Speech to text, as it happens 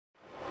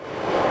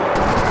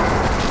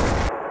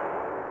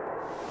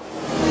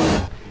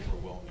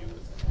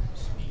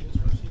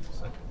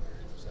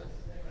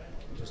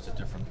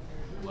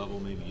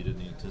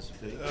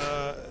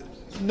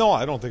No,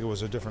 I don't think it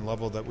was a different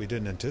level that we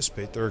didn't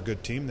anticipate. They're a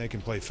good team. They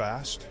can play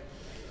fast.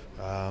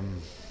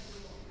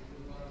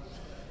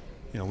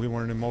 We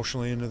weren't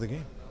emotionally into the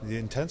game, the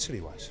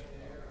intensity-wise.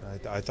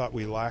 I thought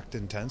we lacked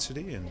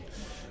intensity, and it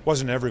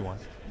wasn't everyone.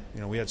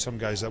 We had some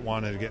guys that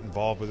wanted to get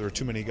involved, but there were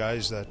too many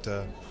guys that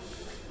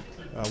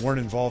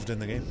weren't involved in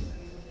the game.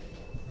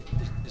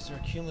 Is there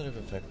a cumulative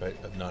effect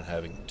of not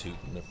having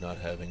Tootin, of not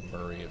having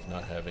Murray, of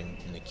not having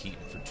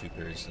Nikitin for 2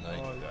 periods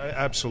tonight?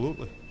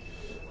 Absolutely.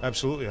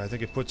 Absolutely. I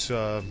think it puts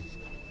heavier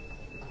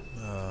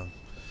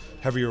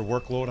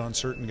workload on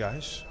certain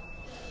guys.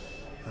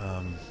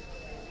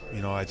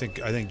 I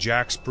think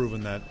Jack's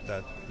proven that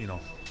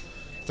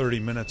 30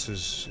 minutes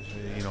is,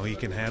 he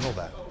can handle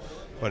that.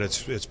 But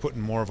it's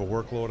putting more of a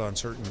workload on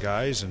certain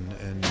guys,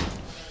 and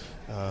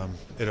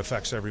it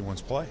affects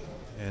everyone's play.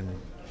 And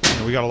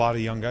we got a lot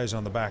of young guys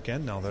on the back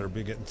end now that are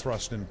getting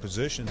thrust in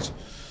positions,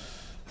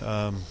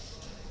 that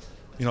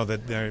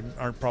they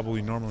aren't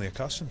probably normally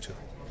accustomed to.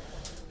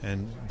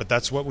 But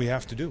that's what we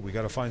have to do. We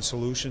got to find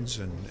solutions,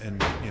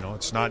 and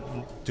it's not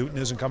Tootin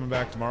isn't coming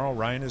back tomorrow.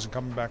 Ryan isn't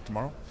coming back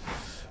tomorrow.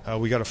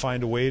 We got to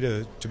find a way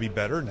to be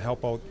better and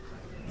help out,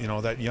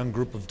 that young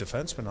group of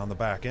defensemen on the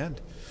back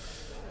end.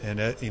 And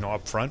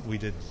up front, we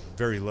did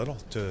very little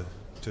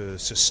to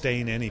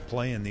sustain any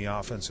play in the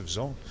offensive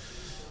zone.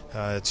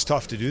 It's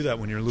tough to do that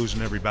when you're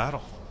losing every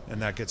battle,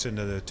 and that gets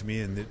into to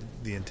me in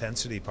the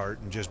intensity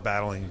part and just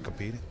battling and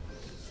competing.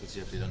 What's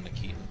the update on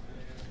Nikitin?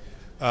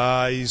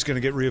 He's going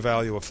to get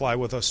reevaluated. Fly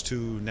with us to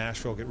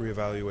Nashville, get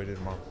reevaluated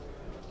tomorrow.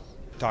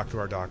 Talk to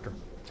our doctor.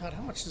 Todd,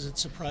 how much does it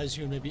surprise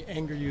you and maybe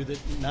anger you that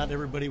not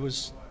everybody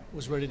was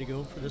ready to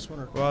go for this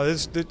one? Well,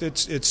 it's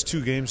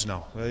 2 games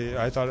now.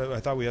 I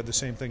thought we had the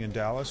same thing in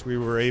Dallas. We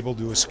were able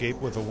to escape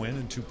with a win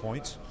and 2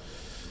 points.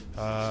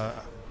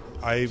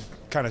 I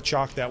kind of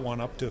chalked that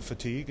one up to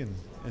fatigue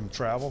and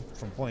travel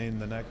from playing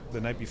the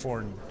night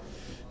before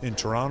in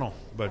Toronto.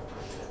 But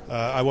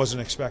I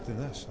wasn't expecting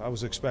this. I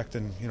was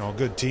expecting a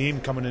good team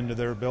coming into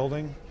their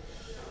building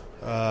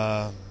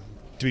to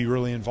be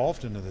really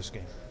involved into this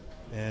game,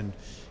 and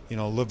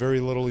very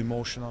little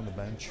emotion on the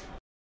bench.